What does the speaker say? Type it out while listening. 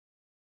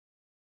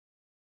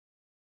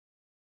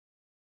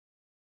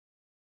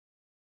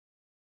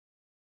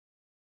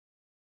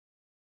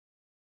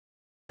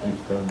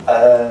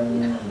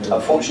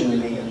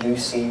Unfortunately,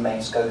 Lucy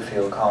May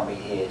Schofield can't be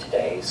here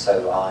today,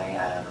 so I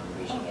am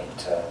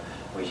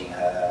reading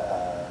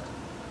her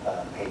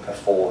paper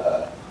for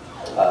her.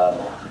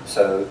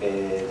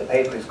 The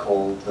paper is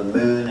called "The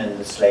Moon and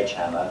the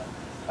Sledgehammer: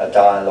 A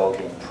Dialogue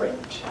in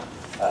Print"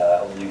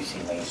 of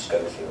Lucy May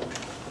Schofield.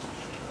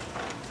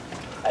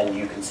 And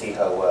you can see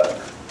her work,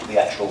 the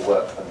actual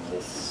work from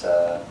this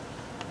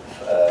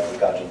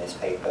regarding this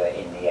paper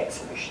in the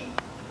exhibition.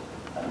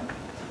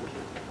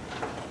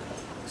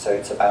 So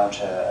it's about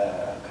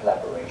a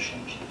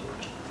collaboration she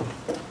did.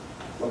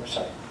 Oops,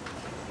 sorry.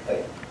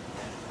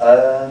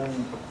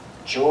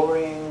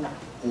 During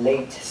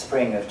late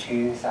spring of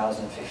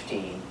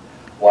 2015,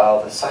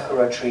 while the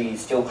sakura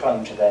trees still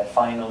clung to their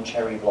final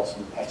cherry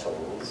blossom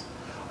petals,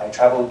 I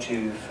travelled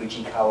to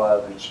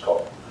Fujikawa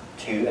Uchiko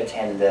to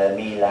attend the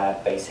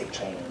MiLab basic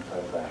training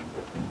program.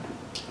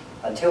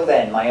 Until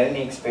then, my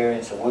only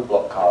experience of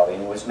woodblock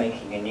carving was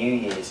making a New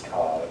Year's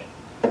card,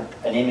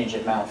 an image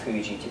of Mount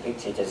Fuji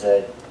depicted as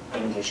an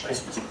English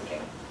Christmas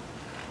pudding,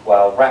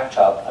 while wrapped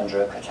up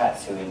under a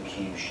kotatsu in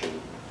Kyushu,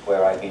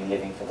 where I've been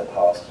living for the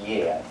past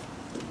year.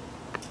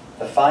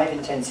 The 5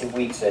 intensive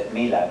weeks at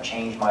MiLab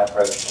changed my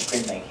approach to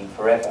printmaking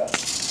forever.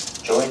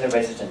 During the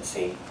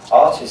residency,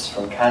 artists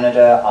from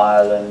Canada,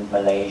 Ireland,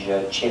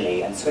 Malaysia,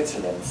 Chile and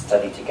Switzerland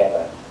studied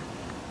together.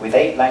 With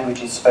 8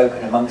 languages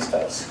spoken amongst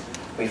us,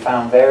 we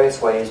found various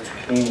ways to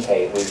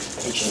communicate with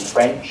pidgin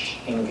French,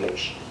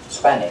 English,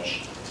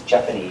 Spanish,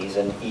 Japanese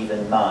and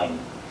even mime,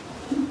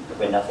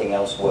 when nothing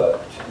else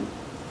worked.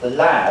 The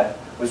lab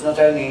was not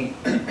only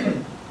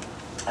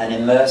an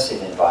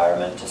immersive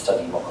environment to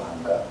study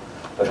moku-hanga,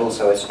 but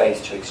also a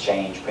space to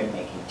exchange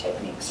printmaking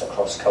techniques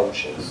across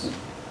cultures.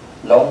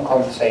 Long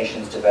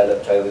conversations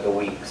developed over the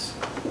weeks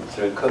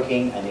through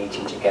cooking and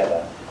eating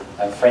together,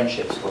 and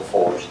friendships were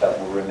forged that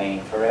will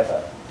remain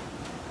forever.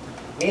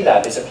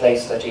 MiLab is a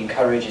place that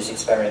encourages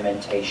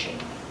experimentation.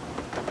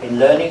 In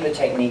learning the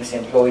techniques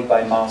employed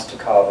by master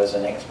carvers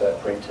and expert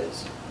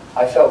printers,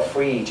 I felt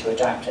free to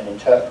adapt and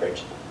interpret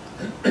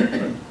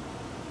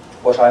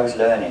what I was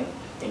learning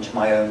into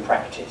my own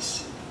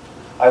practice.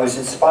 I was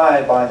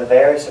inspired by the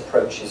various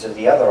approaches of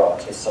the other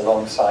artists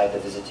alongside the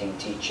visiting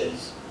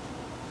teachers.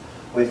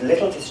 With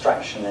little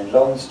distraction and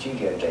long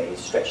studio days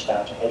stretched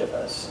out ahead of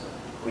us,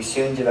 we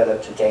soon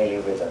developed a daily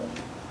rhythm.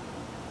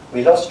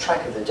 We lost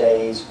track of the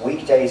days,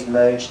 weekdays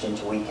merged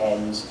into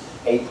weekends,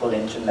 April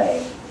into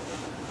May.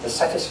 The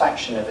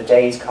satisfaction of a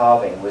day's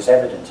carving was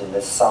evident in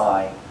the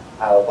sigh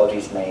our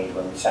bodies made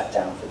when we sat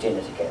down for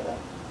dinner together,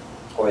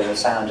 or in the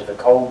sound of a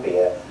cold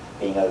beer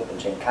being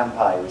opened and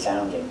kampai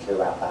resounding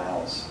throughout the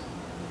house.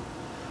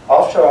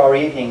 After our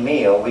evening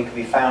meal, we could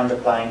be found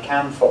applying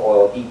camphor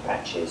oil heat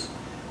patches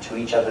to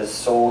each other's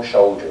sore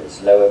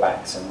shoulders, lower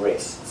backs and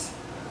wrists,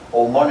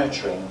 or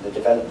monitoring the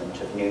development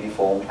of newly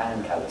formed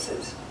hand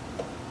calluses.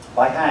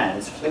 My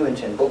hands,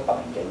 fluent in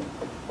bookbinding,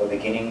 were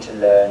beginning to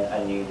learn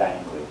a new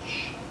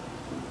language.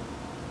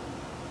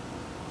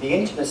 The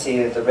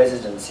intimacy of the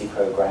residency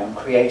program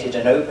created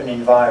an open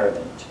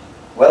environment,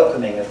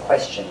 welcoming of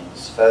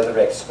questions, further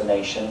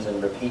explanations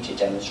and repeated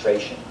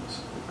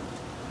demonstrations.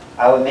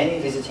 Our many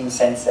visiting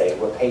sensei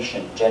were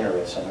patient,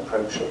 generous and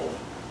approachable.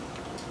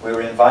 We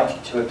were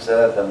invited to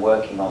observe them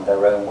working on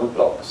their own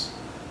woodblocks,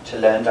 to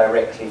learn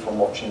directly from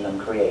watching them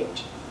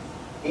create.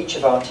 Each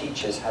of our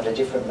teachers had a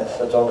different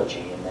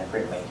methodology in their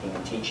printmaking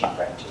and teaching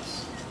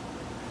practice.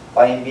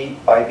 By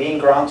being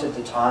granted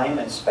the time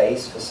and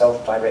space for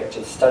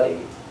self-directed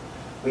study,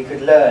 we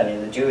could learn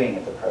in the doing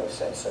of the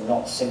process and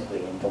not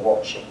simply in the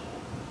watching.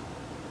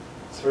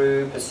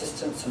 Through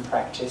persistence and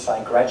practice,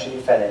 I gradually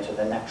fell into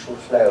the natural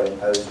flow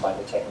imposed by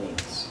the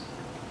techniques.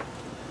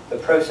 The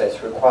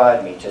process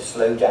required me to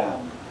slow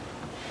down.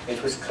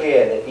 It was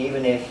clear that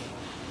even if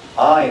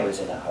I was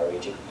in a hurry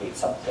to complete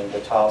something,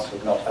 the task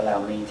would not allow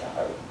me to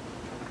hurry.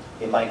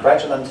 In my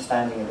gradual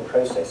understanding of the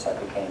process, I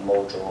became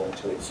more drawn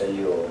to its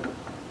allure.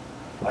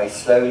 I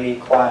slowly,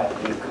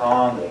 quietly,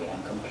 calmly,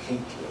 and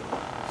completely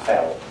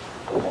fell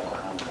for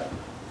moku-hanga.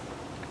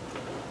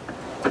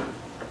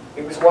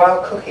 It was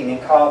while cooking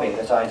and carving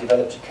that I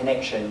developed a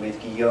connection with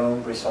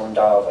Guillaume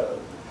Brisson-Darvaux,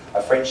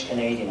 a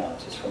French-Canadian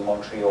artist from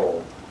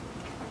Montreal.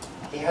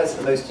 He has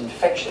the most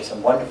infectious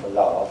and wonderful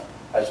laugh,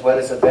 as well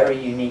as a very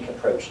unique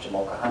approach to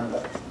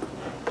moku-hanga.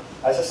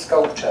 As a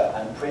sculptor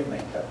and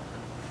printmaker,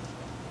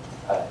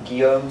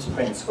 Guillaume's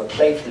prints were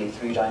playfully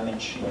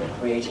three-dimensional,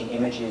 creating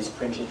images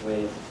printed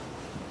with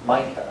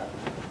mica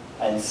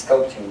and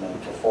sculpting them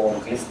to form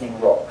glistening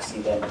rocks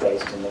he then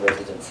placed in the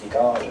residency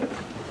garden.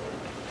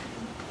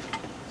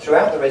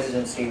 Throughout the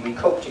residency, we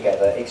cooked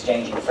together,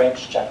 exchanging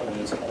French,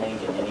 Japanese,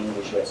 Canadian and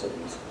English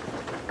recipes.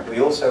 We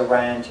also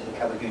ran to the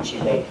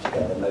Kawaguchi Lake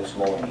together most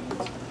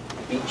mornings,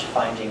 each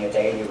finding a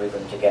daily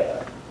rhythm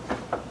together.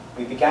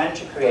 We began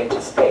to create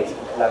a space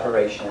for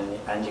collaboration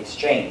and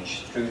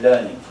exchange through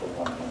learning from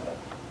one another.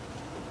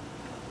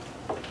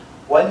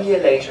 1 year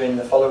later, in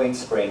the following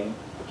spring,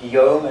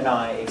 Guillaume and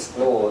I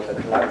explored the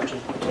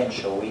collaborative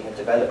potential we had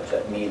developed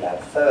at MiLab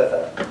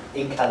further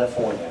in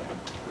California.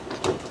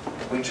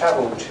 we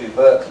travelled to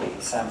Berkeley,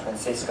 San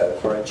Francisco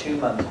for a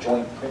 2-month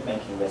joint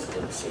printmaking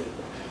residency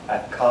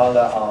at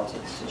Carla Art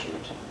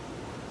Institute.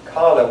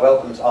 Carla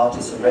welcomes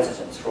artists and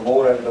residents from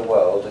all over the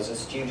world as a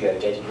studio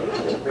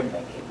dedicated to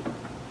printmaking.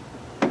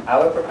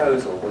 Our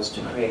proposal was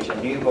to create a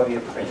new body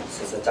of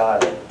prints as a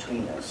dialogue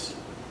between us,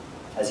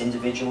 as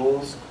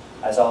individuals,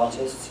 as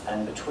artists,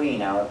 and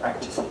between our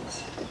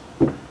practices.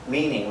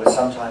 Meaning was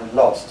sometimes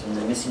lost in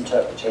the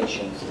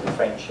misinterpretations of the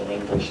French and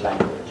English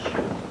language.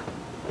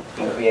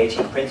 In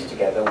creating prints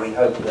together, we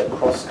hoped that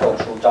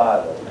cross-cultural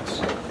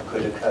dialogues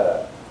could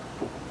occur.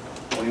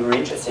 We were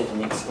interested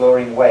in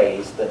exploring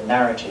ways that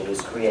narrative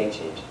is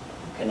created,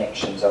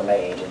 connections are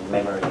made, and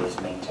memory is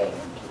maintained.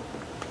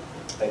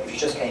 But if you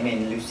just came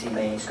in, Lucy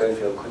May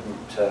Schofield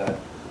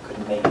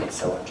couldn't make it,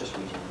 so I'm just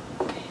reading.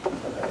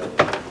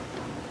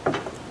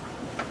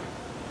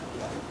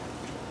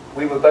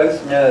 We were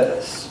both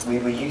nervous. We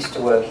were used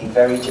to working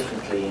very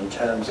differently in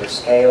terms of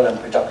scale and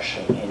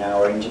production in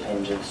our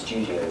independent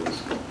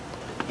studios.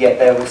 Yet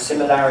there were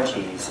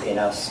similarities in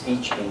us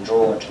each being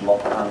drawn to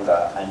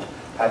Moku-hanga and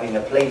having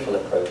a playful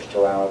approach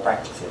to our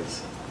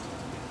practices.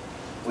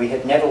 We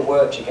had never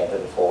worked together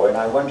before, and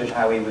I wondered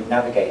how we would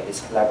navigate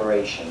this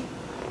collaboration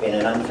in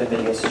an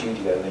unfamiliar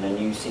studio in a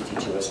new city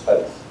to us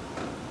both.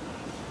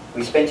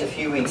 We spent a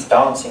few weeks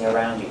dancing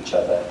around each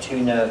other,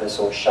 too nervous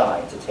or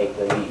shy to take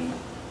the lead,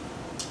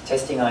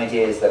 testing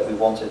ideas that we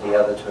wanted the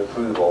other to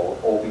approve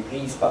or be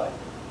pleased by.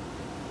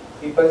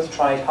 We both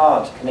tried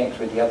hard to connect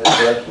with the other's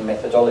working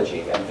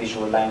methodology and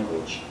visual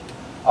language,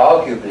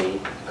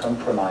 arguably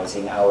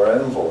compromising our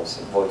own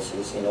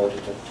voices in order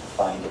to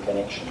find a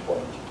connection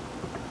point.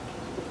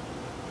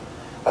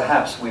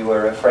 Perhaps we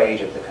were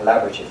afraid of the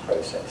collaborative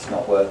process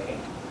not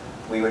working.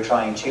 We were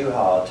trying too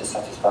hard to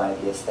satisfy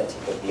the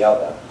aesthetic of the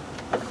other.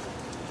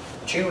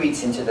 2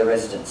 weeks into the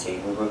residency,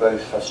 we were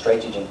both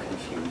frustrated and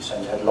confused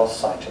and had lost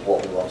sight of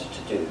what we wanted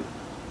to do.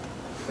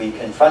 We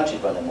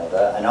confronted one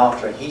another and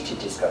after a heated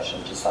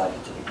discussion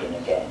decided to begin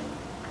again.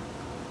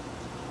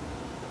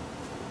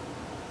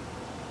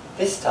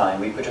 This time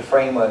we put a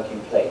framework in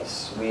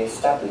place. We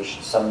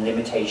established some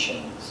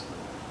limitations.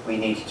 We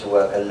needed to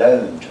work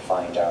alone to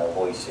find our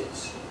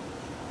voices.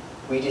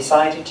 We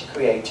decided to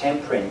create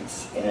 10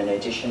 prints in an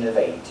edition of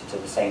 8 to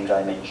the same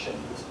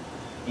dimensions,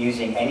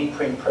 using any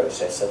print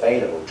process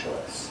available to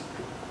us.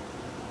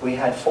 We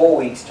had 4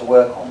 weeks to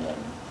work on them.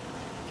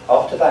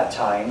 After that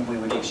time, we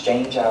would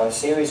exchange our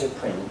series of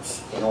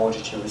prints in order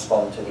to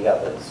respond to the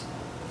others,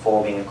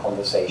 forming a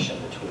conversation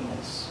between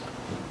us.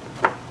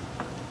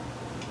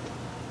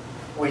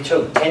 We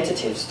took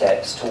tentative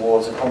steps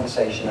towards a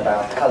conversation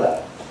about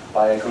colour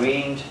by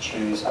agreeing to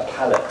choose a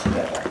palette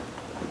together.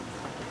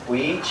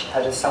 We each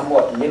had a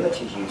somewhat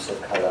limited use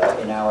of colour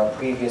in our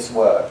previous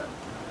work,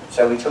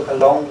 so we took a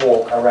long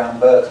walk around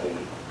Berkeley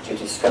to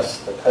discuss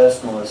the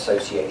personal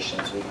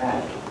associations we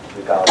had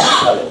regarding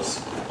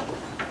colours.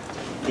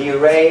 The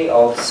array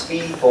of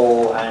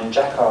speedball and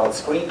jacquard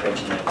screen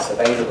printing inks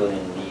available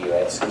in the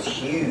US was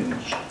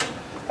huge,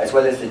 as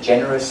well as the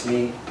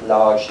generously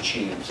large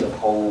tubes of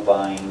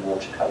Holbein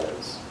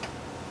watercolours.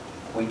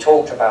 We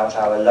talked about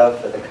our love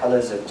for the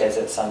colours of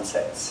desert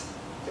sunsets,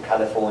 the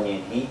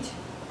Californian heat,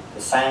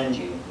 the sand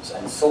dunes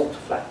and salt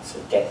flats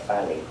of Death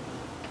Valley,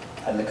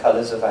 and the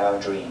colours of our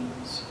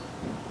dreams.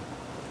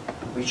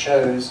 We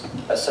chose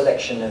a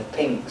selection of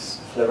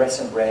pinks,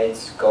 fluorescent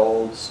reds,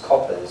 golds,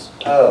 coppers,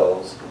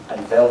 pearls,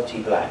 and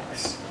velvety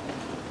blacks.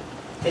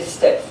 This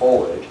step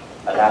forward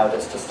allowed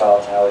us to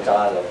start our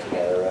dialogue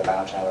together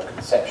about our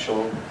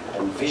conceptual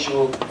and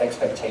visual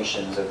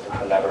expectations of the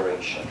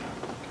collaboration.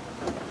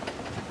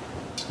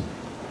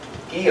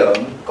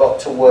 Guillaume got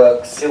to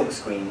work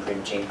silkscreen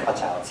printing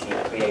cutouts he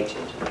had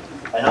created,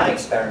 and I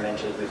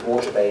experimented with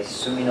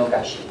water-based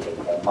suminogashi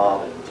and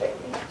marbling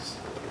techniques.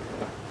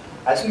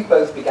 As we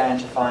both began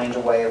to find a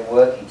way of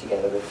working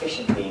together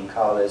efficiently in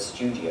Carla's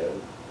studio,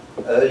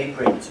 early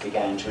prints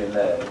began to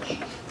emerge.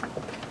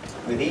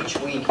 With each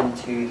week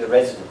into the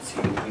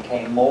residency, we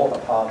became more a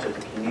part of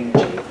the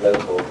community of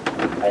local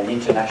and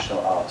international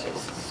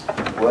artists,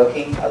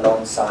 working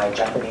alongside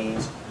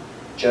Japanese,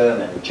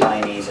 German,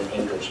 Chinese and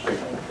English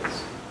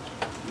printmakers.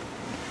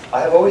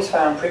 I have always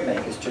found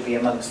printmakers to be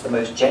amongst the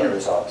most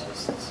generous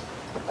artists,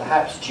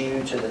 perhaps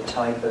due to the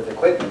type of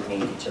equipment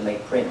needed to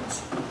make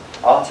prints.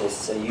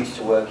 Artists are used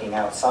to working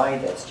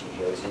outside their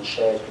studios in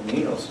shared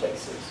communal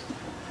spaces,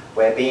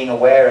 where being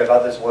aware of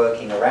others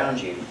working around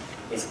you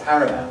is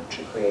paramount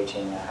to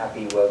creating a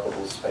happy,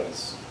 workable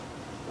space.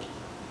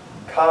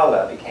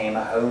 Carla became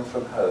a home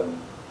from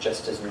home,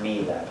 just as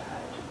MeLab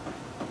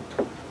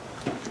had.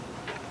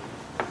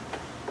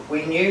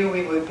 We knew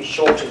we would be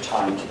short of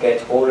time to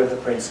get all of the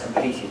prints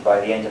completed by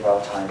the end of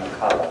our time at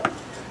Carla,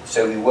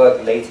 so we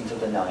worked late into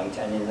the night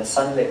and in the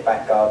sunlit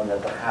back garden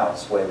of the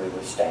house where we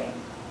were staying.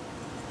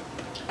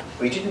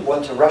 We didn't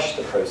want to rush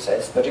the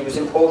process, but it was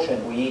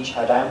important we each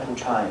had ample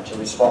time to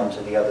respond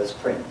to the other's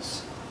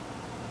prints.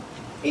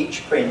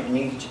 Each print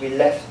needed to be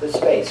left the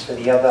space for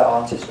the other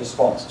artist's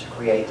response to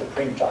create the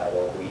print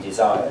dialogue we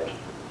desired.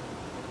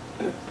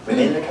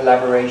 Within the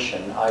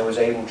collaboration, I was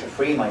able to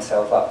free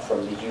myself up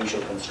from the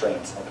usual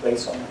constraints I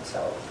place on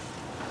myself,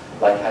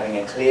 like having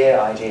a clear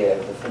idea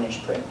of the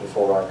finished print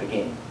before I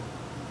begin.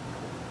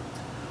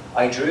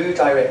 I drew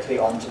directly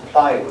onto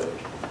plywood,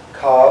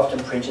 carved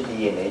and printed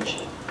the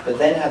image, but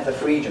then had the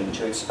freedom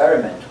to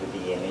experiment with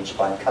the image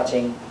by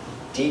cutting,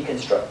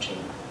 deconstructing,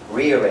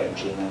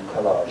 rearranging and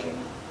collaging.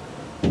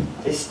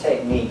 This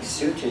technique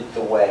suited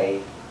the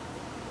way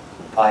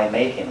I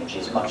make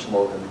images much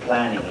more than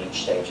planning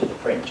each stage of the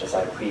print, as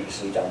I'd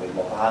previously done with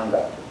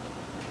Mokuhanga.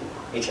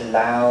 It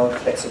allowed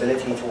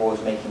flexibility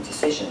towards making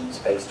decisions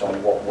based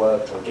on what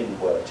worked or didn't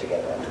work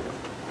together.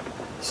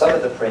 Some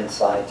of the prints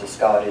I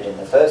discarded in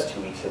the first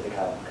 2 weeks of the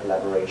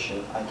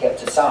collaboration I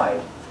kept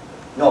aside,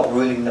 not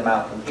ruling them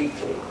out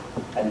completely,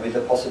 and with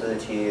the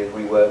possibility of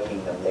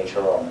reworking them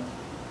later on.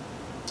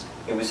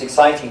 It was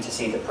exciting to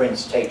see the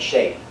prints take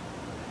shape.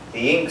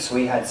 The inks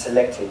we had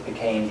selected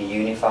became the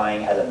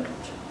unifying element.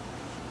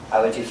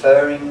 Our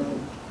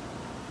differing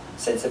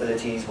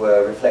sensibilities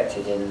were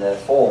reflected in the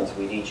forms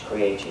we'd each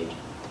created,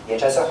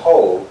 yet as a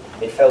whole,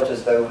 it felt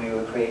as though we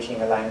were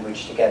creating a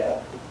language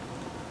together.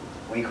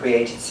 We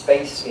created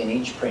space in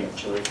each print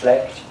to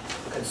reflect,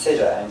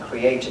 consider, and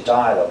create a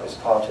dialogue as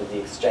part of the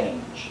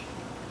exchange.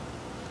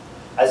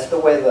 As the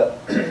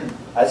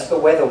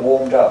weather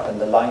warmed up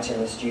and the light in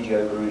the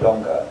studio grew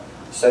longer,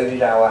 so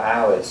did our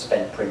hours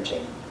spent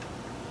printing.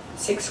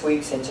 6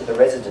 weeks into the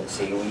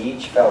residency, we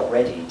each felt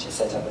ready to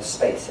set up a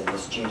space in the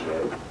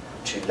studio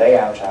to lay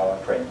out our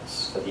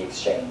prints for the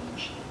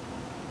exchange.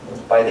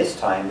 By this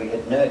time, we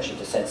had nurtured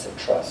a sense of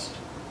trust,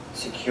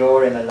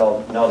 secure in the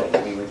knowledge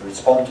we would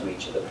respond to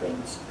each of the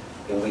prints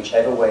in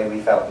whichever way we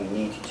felt we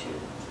needed to,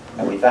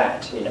 and with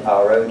that, in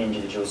our own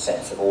individual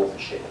sense of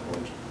authorship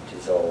would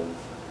dissolve.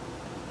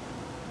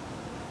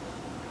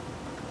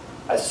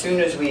 As soon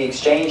as we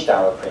exchanged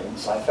our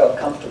prints, I felt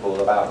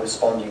comfortable about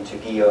responding to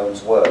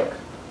Guillaume's work.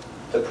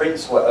 The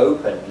prints were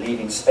open,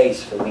 leaving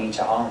space for me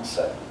to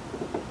answer.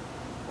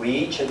 We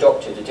each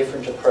adopted a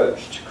different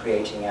approach to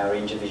creating our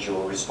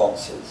individual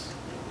responses.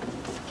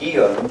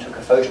 Guillaume took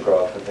a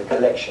photograph of the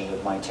collection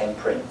of my 10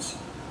 prints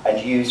and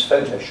used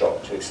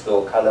Photoshop to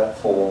explore colour,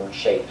 form,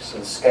 shapes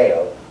and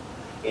scale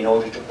in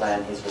order to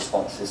plan his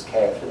responses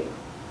carefully.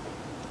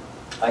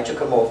 I took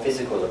a more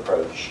physical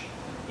approach,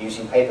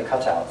 using paper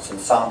cutouts and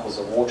samples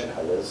of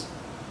watercolours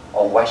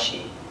on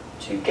washi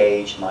to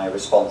gauge my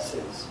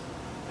responses,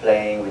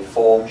 playing with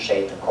form,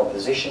 shape and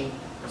composition,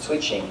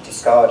 switching,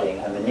 discarding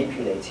and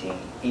manipulating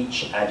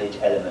each added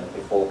element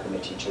before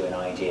committing to an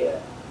idea.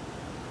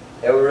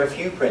 There were a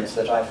few prints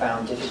that I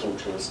found difficult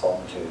to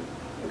respond to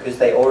because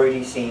they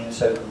already seemed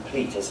so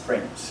complete as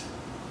prints.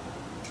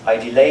 I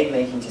delayed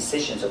making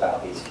decisions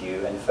about these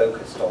few and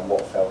focused on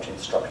what felt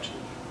instructive.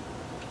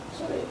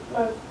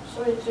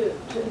 Sorry to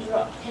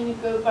interrupt. Can you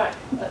go back?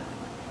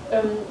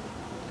 Do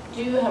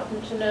you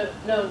happen to know?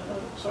 No,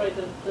 sorry,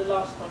 the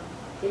last one,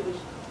 previous.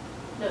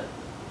 No,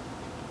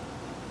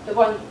 the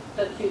one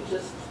that you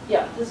just.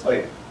 Yeah, this one. Oh,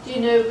 yeah. Do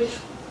you know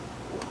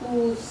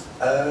whose?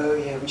 Oh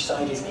yeah, which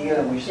side is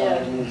Guillaume? Which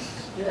side is?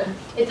 Yeah.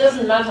 It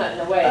doesn't matter in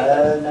a way.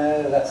 Oh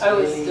no, that's. I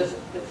was really... just.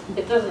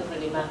 It doesn't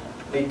really matter.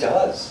 It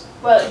does.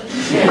 Well.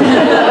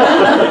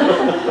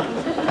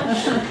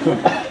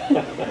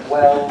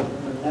 Well,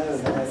 no.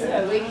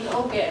 So we can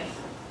all guess.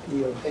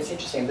 It's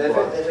interesting.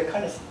 There's a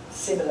kind of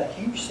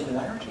huge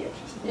similarity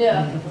actually.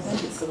 Yeah. I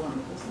think it's the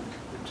one, isn't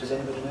it? Does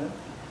anybody know?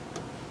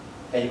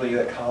 Anybody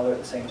at Carla at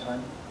the same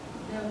time?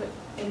 No, but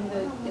in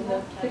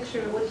the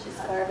picture Which is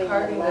carving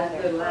carving the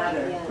with the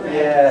ladder. ladder.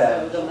 Yeah.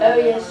 So the Oh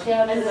ladder. yes,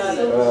 yeah. And the ladder.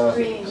 silk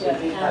screen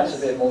Yeah. That's a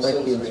bit more Thank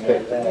silk you, screen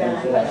Inspector. there.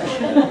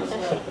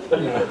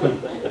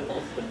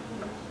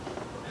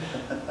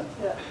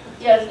 Yeah.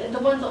 Yes, the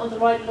ones on the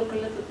right look a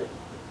little bit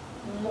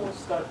more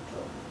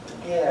sculptural.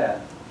 Yeah,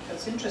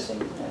 that's interesting,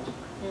 isn't it?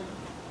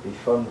 It'd be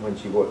fun when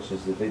she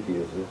watches the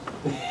videos.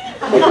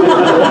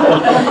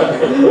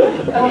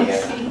 Oh, Yeah.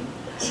 see.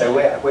 So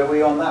where were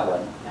we on that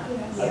one?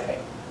 Yes. Okay.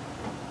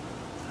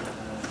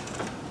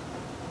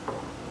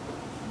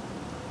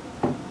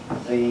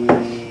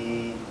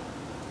 The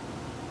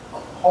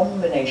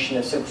combination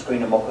of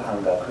silkscreen and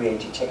moku-hanga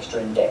created texture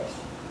and depth,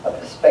 a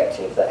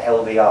perspective that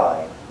held the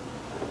eye.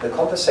 The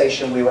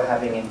conversation we were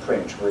having in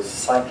print was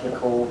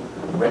cyclical,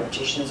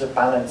 repetitions of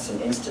balance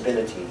and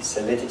instability,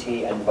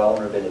 solidity and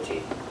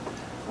vulnerability,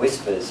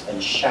 whispers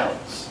and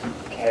shouts,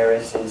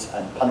 caresses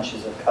and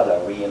punches of colour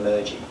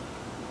re-emerging.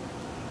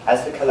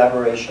 As the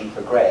collaboration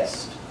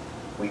progressed,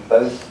 we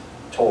both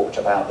talked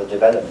about the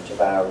development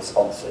of our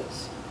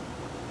responses.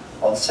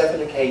 On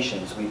several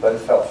occasions, we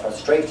both felt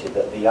frustrated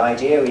that the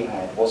idea we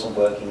had wasn't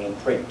working in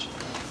print.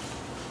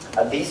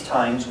 At these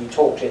times, we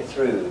talked it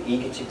through,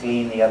 eager to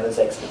glean the other's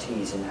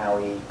expertise in how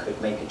we could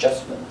make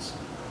adjustments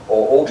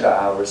or alter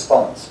our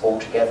response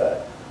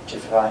altogether to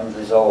find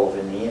resolve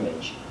in the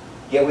image.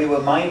 Yet we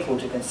were mindful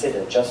to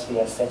consider just the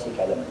aesthetic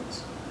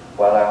elements,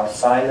 while our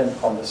silent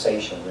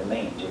conversation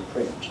remained in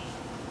print.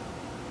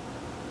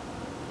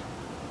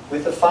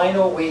 With the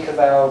final week of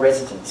our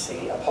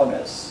residency upon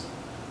us,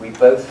 we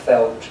both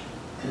felt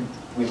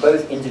We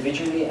both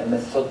individually and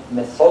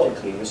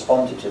methodically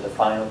responded to the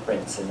final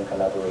prints in the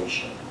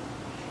collaboration,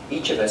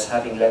 each of us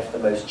having left the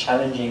most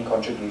challenging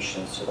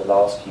contributions to the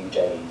last few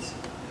days,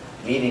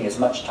 leaving as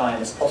much time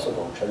as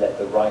possible to let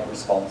the right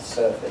response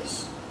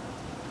surface.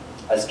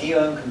 As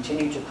Guillaume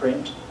continued to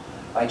print,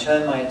 I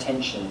turned my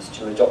attentions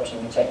to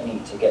adopting a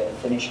technique to get the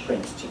finished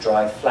prints to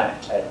dry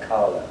flat at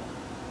Kala.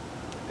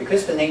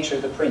 Because the nature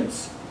of the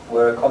prints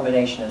were a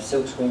combination of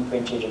silkscreen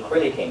printed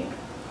acrylic ink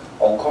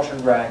on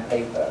cotton rag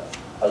paper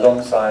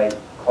alongside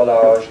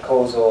collage,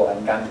 kozo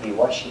and gampi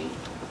washi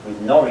with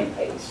nori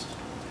paste,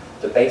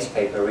 the base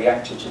paper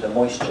reacted to the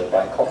moisture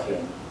by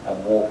cockling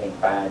and warping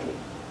badly.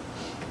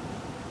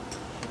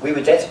 We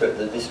were desperate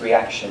that this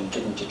reaction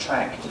didn't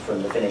detract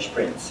from the finished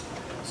prints,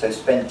 so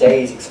spent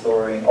days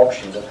exploring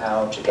options of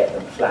how to get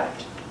them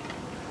flat.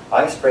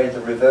 I sprayed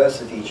the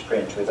reverse of each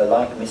print with a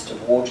light mist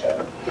of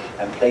water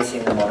and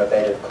placing them on a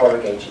bed of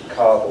corrugated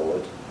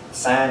cardboard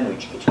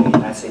sandwiched between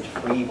acid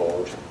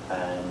freeboard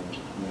and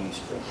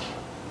newsprint.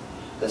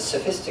 The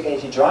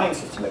sophisticated drying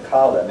system at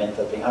Kala meant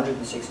that the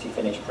 160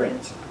 finished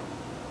prints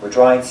were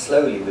dried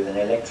slowly with an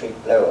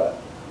electric blower,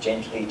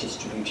 gently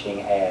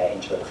distributing air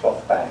into a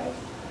cloth bag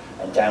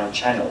and down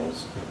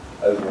channels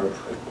over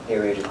a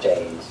period of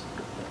days.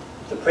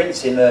 The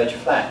prints emerged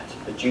flat,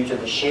 but due to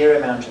the sheer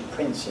amount of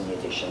prints in the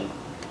edition,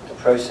 the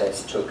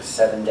process took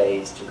 7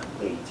 days to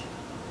complete.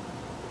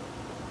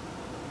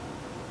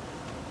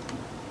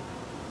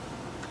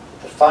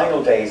 The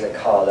final days at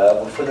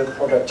Kala were full of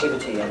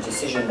productivity and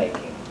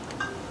decision-making.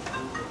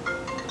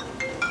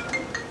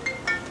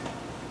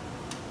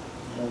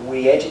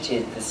 We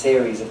edited the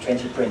series of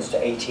 20 prints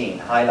to 18,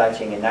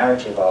 highlighting a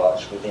narrative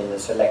arch within the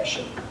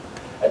selection,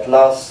 at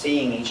last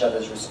seeing each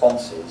other's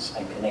responses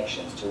and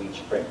connections to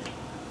each print.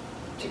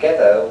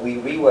 Together, we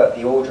reworked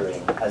the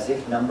ordering as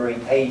if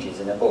numbering pages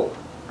in a book.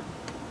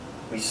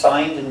 We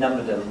signed and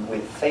numbered them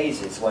with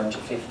phases 1 to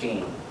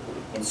 15,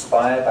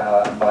 inspired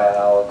by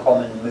our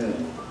common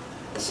moon,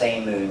 the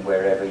same moon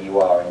wherever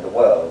you are in the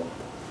world.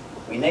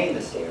 We named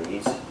the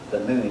series The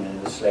Moon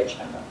and the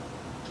Sledgehammer.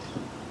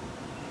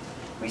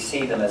 We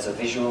see them as a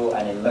visual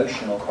and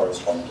emotional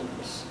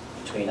correspondence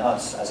between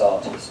us as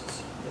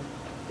artists.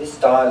 This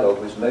dialogue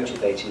was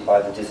motivated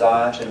by the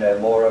desire to know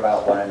more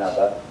about one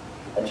another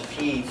and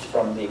feeds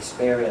from the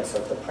experience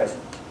of the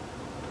present.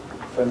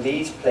 From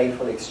these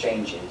playful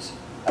exchanges,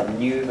 a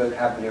new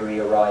vocabulary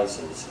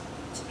arises,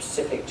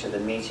 specific to the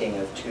meeting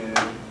of two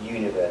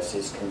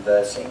universes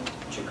conversing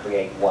to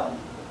create one.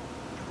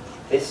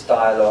 This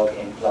dialogue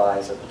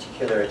implies a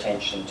particular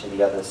attention to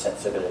the other's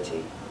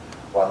sensibility,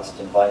 whilst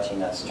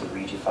inviting us to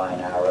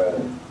redefine our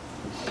own.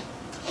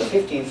 The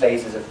 15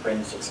 phases of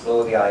prints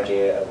explore the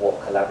idea of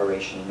what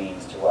collaboration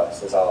means to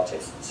us as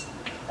artists,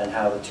 and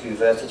how the two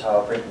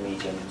versatile print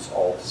mediums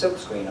of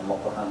silkscreen and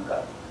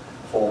moku-hanga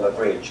form a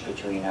bridge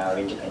between our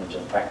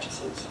independent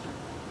practices,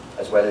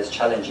 as well as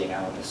challenging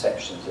our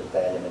perceptions of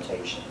their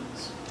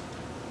limitations.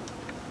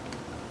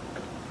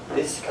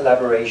 This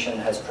collaboration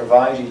has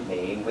provided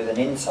me with an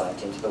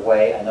insight into the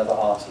way another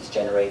artist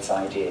generates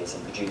ideas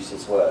and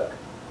produces work.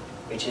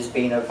 It has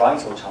been a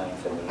vital time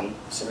for me,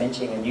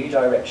 cementing a new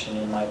direction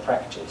in my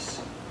practice,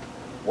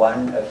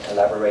 one of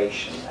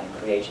collaboration and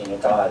creating a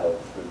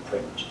dialogue through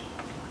print.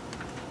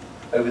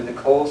 Over the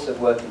course of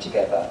working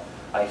together,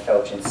 I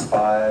felt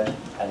inspired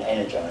and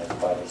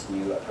energized by this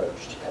new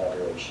approach to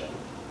collaboration.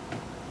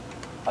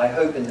 I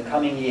hope in the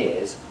coming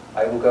years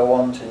I will go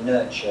on to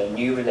nurture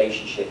new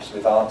relationships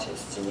with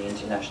artists in the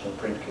international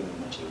print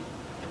community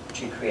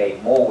to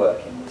create more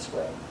work in this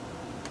way.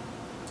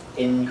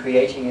 In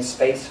creating a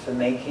space for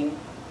making,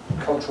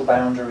 cultural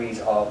boundaries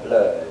are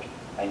blurred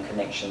and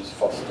connections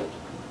fostered.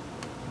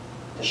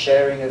 The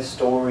sharing of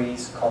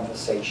stories,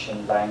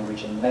 conversation,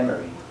 language and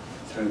memory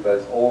through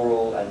both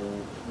oral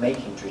and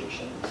making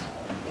traditions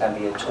can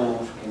be a tool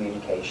for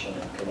communication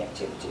and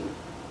connectivity.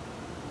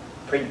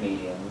 Print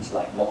mediums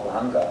like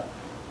Mokuhanga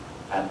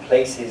and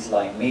places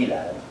like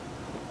Milad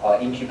are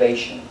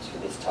incubations for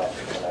this type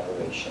of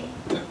collaboration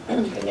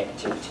and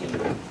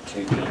connectivity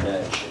to be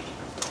nurtured.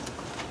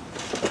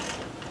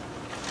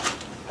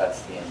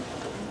 That's the end.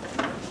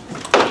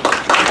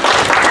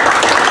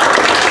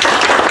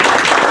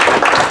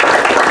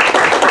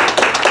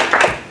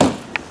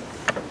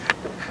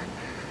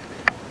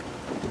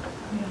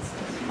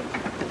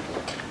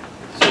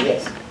 So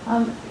yes.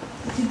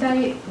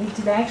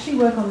 Did they actually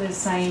work on the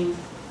same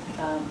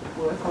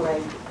work, or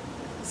they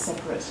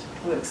separate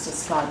works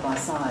just side by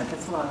side?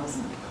 That's what I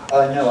wasn't.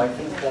 No, I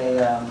think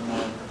they,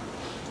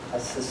 I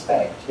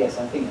suspect, yes,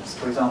 I think,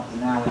 for example,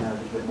 now we know a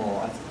little bit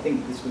more. I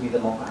think this would be the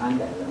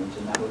moku-hanga element,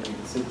 and that would be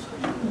the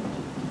silkscreen.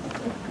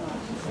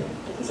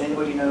 Does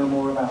anybody know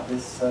more about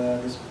this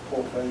this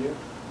portfolio?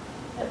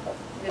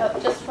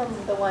 Just from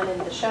the one in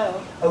the show.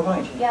 Oh,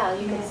 right. Yeah,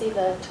 you can see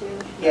the two.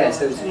 Yeah,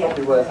 so it's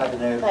probably worth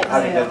having a Like,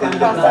 good look at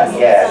process that.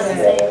 Yeah, on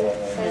the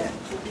yeah. same.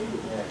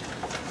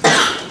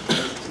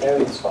 It's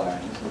very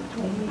inspiring, isn't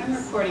it? I'm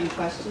recording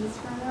questions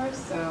from her,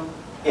 so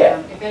Yeah.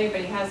 if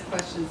anybody has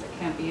questions that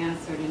can't be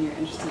answered and you're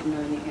interested in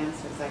knowing the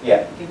answers,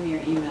 Yeah. give me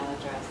your email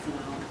address and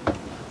I'll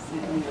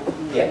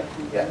Yeah,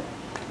 yeah.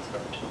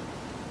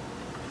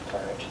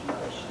 Direction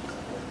questions.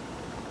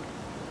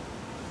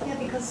 Yeah,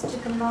 because to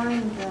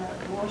combine the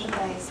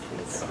water-based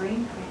with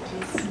screen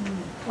print is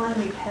one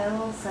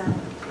repels and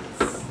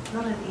it's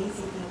not an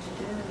easy thing to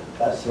do.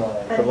 That's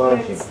right. But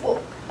Collaging. here it's,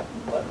 What?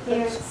 here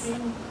That's it's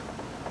screen,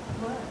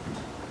 worked.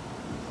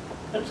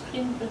 that's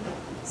screen printing.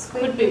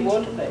 Screen Could be print.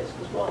 water-based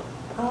as well.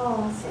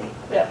 Oh, I see.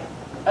 Yeah.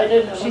 I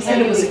don't know. She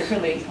said it was acrylic. I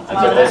mean, Claire, I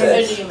only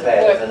there's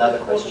work another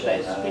with question.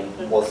 water-based screen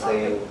print. Was the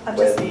I'm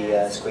where just the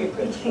saying, screen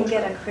print? you can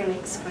get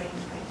acrylic screen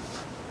print.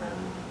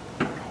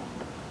 Okay.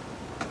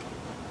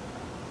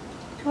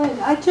 Well,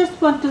 I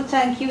just want to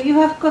thank you. You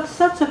have got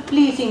such a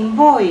pleasing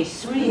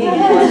voice, really.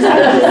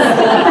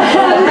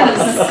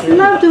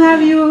 Love to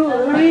have you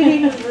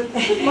reading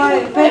my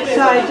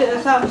bedside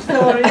some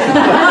stories.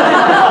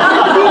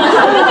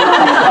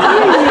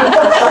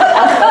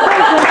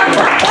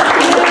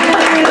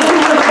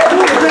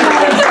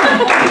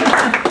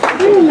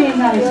 Really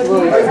nice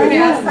voice.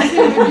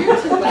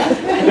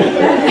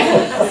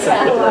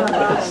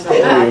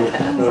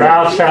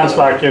 Ralph, sounds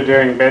like you're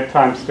doing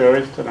bedtime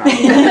stories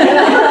tonight.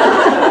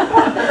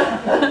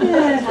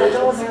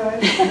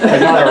 They're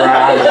not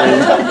around. I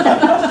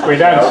mean, we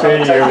don't see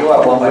you. You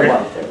are one by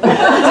one.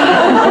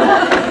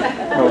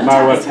 We'll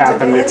know what's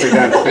happened if we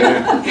don't see you.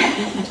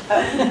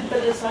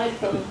 But aside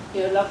from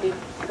your lovely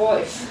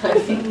voice, I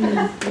think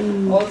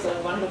also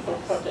a wonderful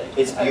project.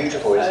 It's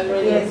beautiful, isn't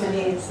it? Yes, it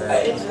is.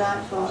 Right. It's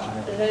delightful.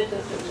 The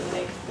latest is an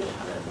exhibition.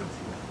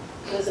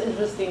 It was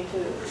interesting to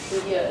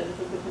hear a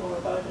little bit more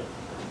about it.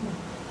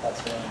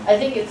 That's right. I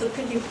think it's a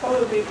pity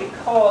probably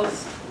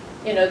because,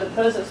 you know, the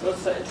process was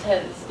so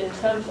intense in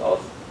terms of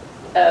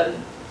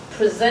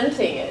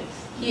presenting it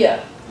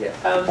here. Yeah.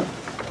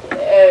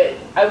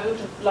 I would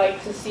have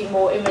liked to see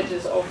more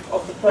images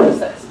of the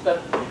process,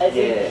 but I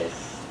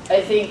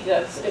think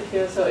that if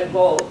you're so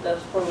involved,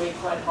 that's probably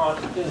quite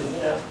hard to do.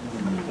 You know,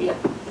 you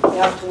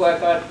have to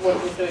work out what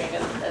you're doing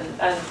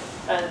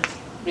and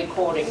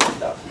recording and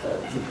stuff. So.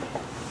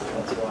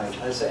 That's right.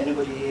 Has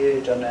anybody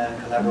here done a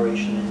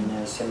collaboration in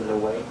a similar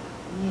way?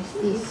 Yes,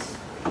 this.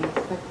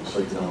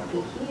 For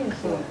example.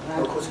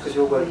 Of course, because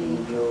you're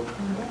working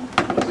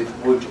with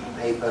wood,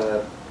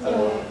 paper,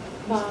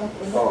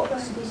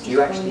 box. Do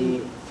you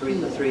actually,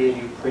 the three of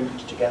you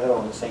print together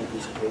on the same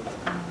piece of paper?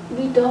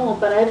 We don't,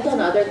 but I've done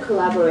other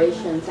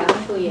collaborations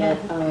actually at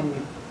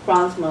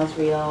France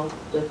Montreal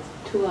with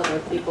 2 other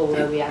people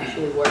where we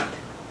actually worked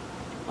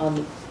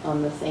on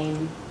the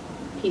same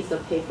piece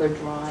of paper,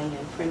 drawing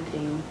and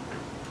printing,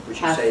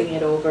 passing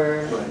it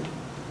over. Right.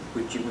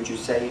 Would you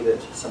say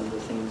that some of the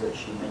things that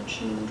she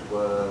mentioned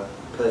were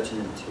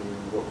pertinent to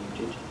what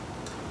you did?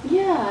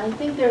 Yeah, I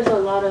think there's a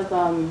lot of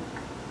kind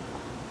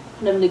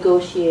of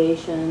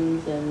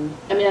negotiations, and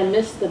I mean I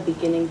missed the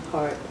beginning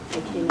part.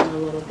 I came in a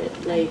little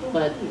bit late,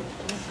 but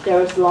there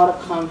was a lot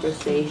of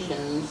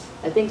conversations.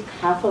 I think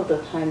half of the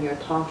time you're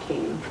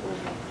talking,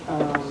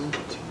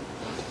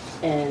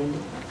 and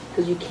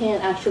because you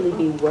can't actually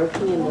be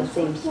working in the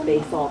same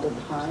space all the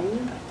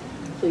time,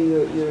 so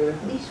you're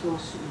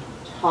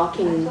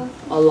talking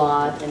a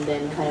lot and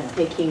then kind of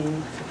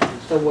taking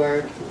the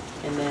work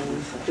and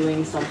then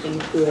doing something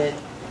to it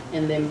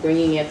and then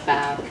bringing it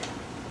back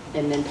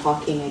and then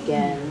talking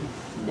again.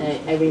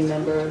 And I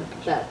remember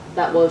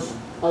that was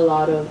a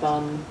lot of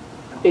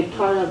big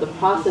part of the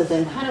process,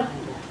 and kind of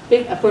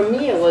big for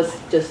me it was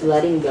just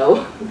letting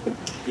go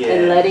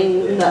and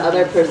letting the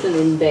other person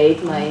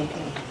invade my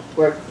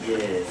work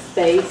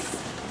space,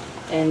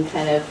 and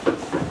kind of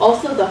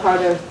also the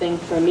harder thing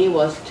for me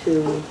was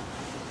to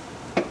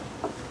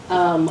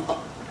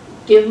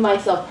give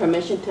myself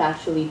permission to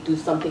actually do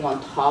something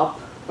on top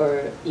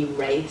or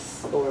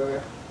erase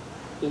or,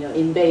 you know,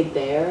 invade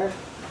their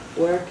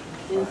work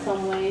in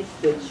some ways,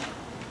 which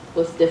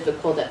was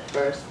difficult at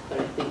first, but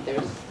I think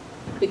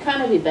we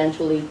kind of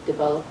eventually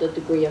developed a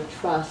degree of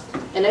trust.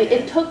 And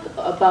it took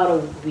about a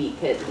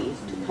week at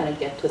least to kind of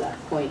get to that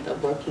point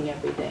of working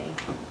every day.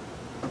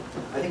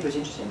 I think it was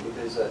interesting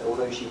because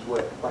although she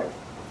worked quite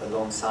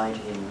alongside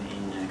him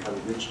in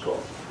Kawaguchiko,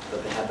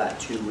 but they had that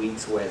 2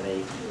 weeks where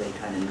they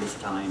kind of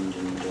mistimed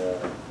and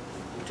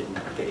didn't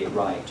get it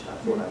right. I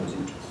thought that was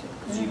interesting.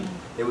 Because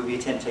there would be a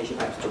temptation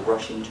perhaps to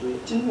rush into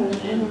it, and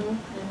then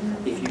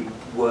if you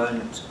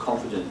weren't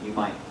confident, you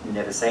might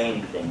never say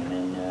anything,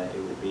 and then it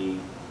would be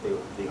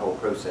the whole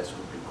process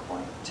would be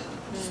quite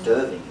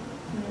disturbing.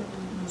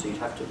 So you'd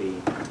have to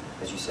be,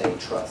 as you say,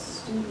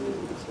 trust.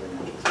 It's very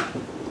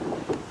interesting.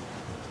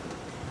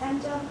 And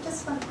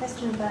just one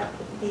question about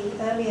the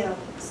earlier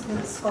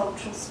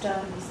sculptural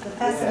stones, the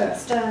faceted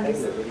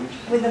stones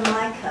with the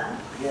mica.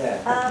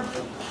 Yeah.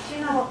 Do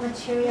you know what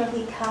material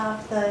he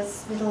carved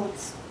those little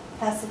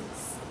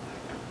facets,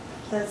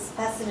 those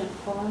faceted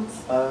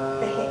forms?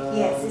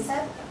 Yes, is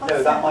that?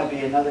 No, that might be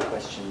another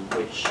question,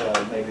 which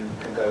maybe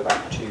we can go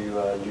back to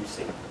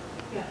Lucy.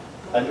 Yeah.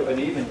 And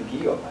even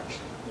Guillaume,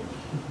 actually.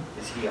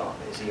 Is he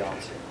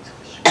answering this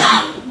question?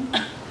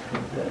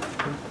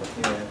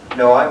 Yeah.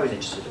 No, I was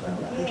interested about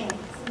that. Yeah,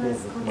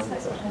 it's a nice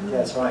concept.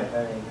 That's right,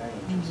 very, very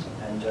interesting.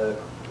 And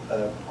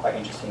quite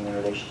interesting in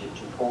relationship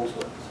to Paul's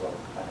work as well,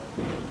 kind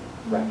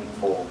of wrapping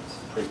forms,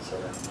 prints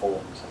around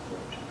forms, I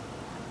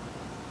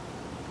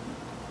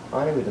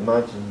thought. I would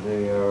imagine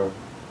they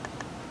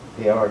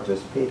are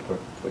just paper,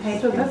 which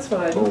has So been that's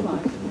what I look molded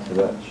like. into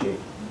that shape.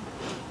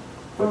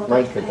 With Rolled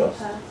mica paper.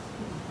 dust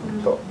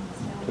on top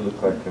to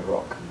look like a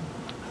rock.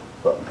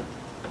 But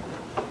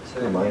So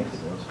in my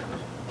opinion,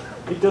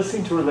 It does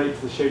seem to relate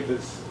to the shape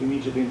that's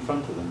immediately in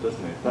front of them,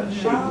 doesn't it? That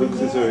shape Oh,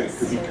 looks as though it yes.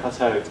 could be cut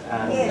out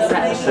and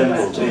Yes,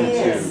 assembled maybe. into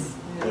Yes.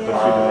 a Yeah.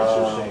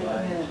 three-dimensional shape.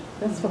 Yeah,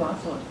 that's what I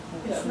thought.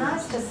 It's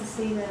nice just to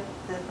see the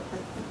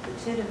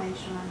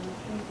two-dimensional and the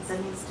three as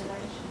an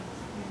installation.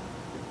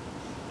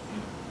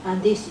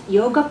 And this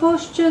yoga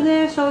posture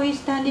there, so he's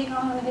standing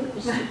on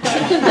his this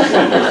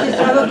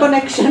have a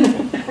connection.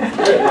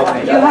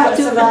 You have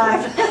to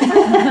survive.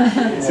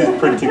 It's his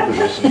printing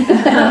position.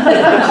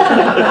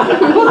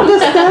 put the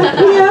stamp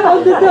here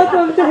on the top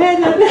of the head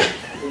and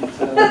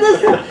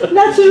that's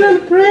natural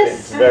It's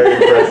press. very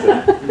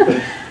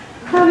impressive.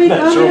 Have it on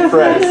Natural your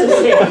press. head.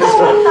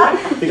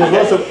 He does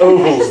lots of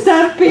ovals.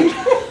 Stamping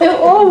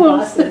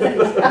ovals. Yeah.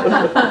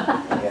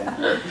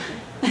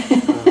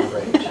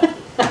 Great.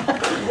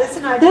 That's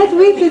an idea. That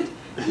we could,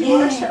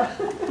 Yeah.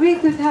 we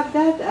could have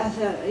that as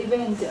an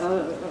event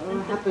or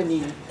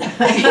happening.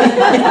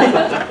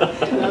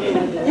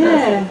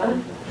 Yeah.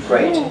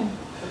 Great.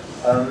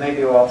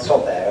 Maybe I'll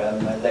stop there.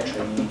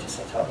 Lecture you need to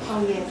set up.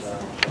 Oh,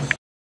 yes.